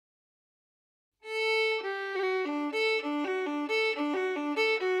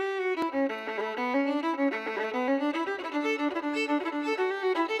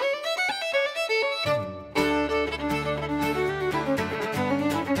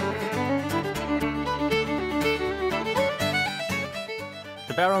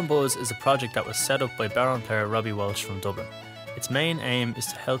The Bodhrán Buzz is a project that was set up by Bodhrán player Robbie Walsh from Dublin. Its main aim is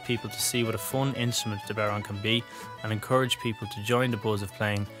to help people to see what a fun instrument the Bodhrán can be and encourage people to join the buzz of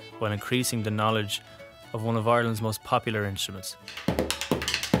playing while increasing the knowledge of one of Ireland's most popular instruments.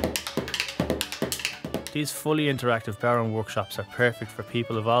 These fully interactive Bodhrán workshops are perfect for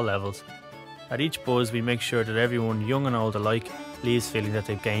people of all levels. At each buzz we make sure that everyone, young and old alike, leaves feeling that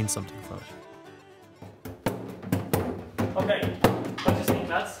they've gained something from it. Okay, what do you think,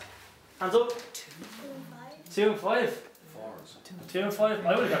 lads? Hands up. 2 and 5. 2 and 5.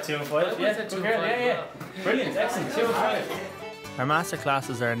 I would have got 2 and 5. Yeah, good girl. Yeah. Brilliant, excellent. 2 and 5. Our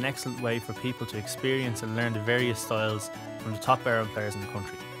masterclasses are an excellent way for people to experience and learn the various styles from the top Bodhrán players in the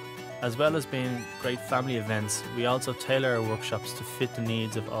country. As well as being great family events, we also tailor our workshops to fit the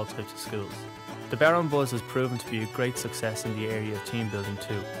needs of all types of schools. The Bodhrán Buzz has proven to be a great success in the area of team building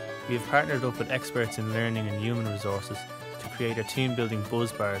too. We have partnered up with experts in learning and human resources to create our team building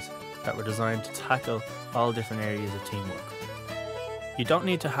buzz bars that were designed to tackle all different areas of teamwork. You don't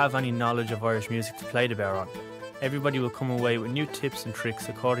need to have any knowledge of Irish music to play the Bodhrán. Everybody will come away with new tips and tricks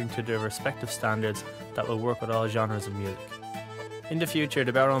according to their respective standards that will work with all genres of music. In the future,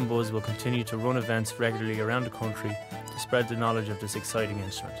 the Bodhrán Buzz will continue to run events regularly around the country to spread the knowledge of this exciting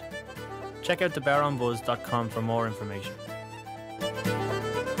instrument. Check out thebodhranbuzz.com for more information.